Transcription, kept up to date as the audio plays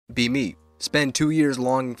Be me. Spend 2 years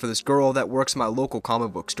longing for this girl that works in my local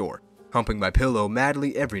comic book store. Humping my pillow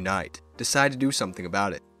madly every night. Decide to do something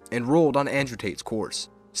about it. Enrolled on Andrew Tate's course.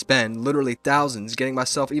 Spend literally thousands getting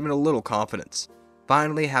myself even a little confidence.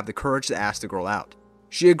 Finally have the courage to ask the girl out.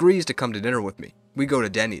 She agrees to come to dinner with me. We go to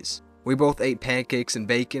Denny's. We both ate pancakes and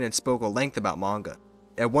bacon and spoke at length about manga.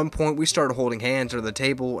 At one point we started holding hands under the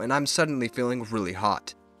table and I'm suddenly feeling really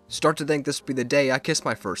hot. Start to think this will be the day I kiss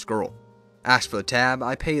my first girl. Ask for the tab,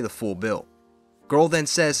 I pay the full bill. Girl then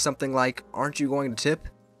says something like, "Aren't you going to tip?"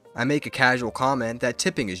 I make a casual comment that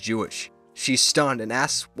tipping is Jewish. She's stunned and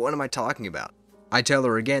asks, "What am I talking about?" I tell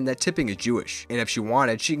her again that tipping is Jewish, and if she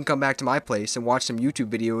wanted, she can come back to my place and watch some YouTube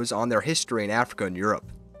videos on their history in Africa and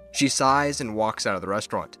Europe. She sighs and walks out of the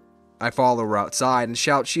restaurant. I follow her outside and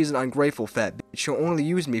shout she's an ungrateful fat bitch who'll only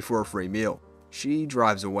use me for a free meal. She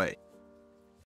drives away.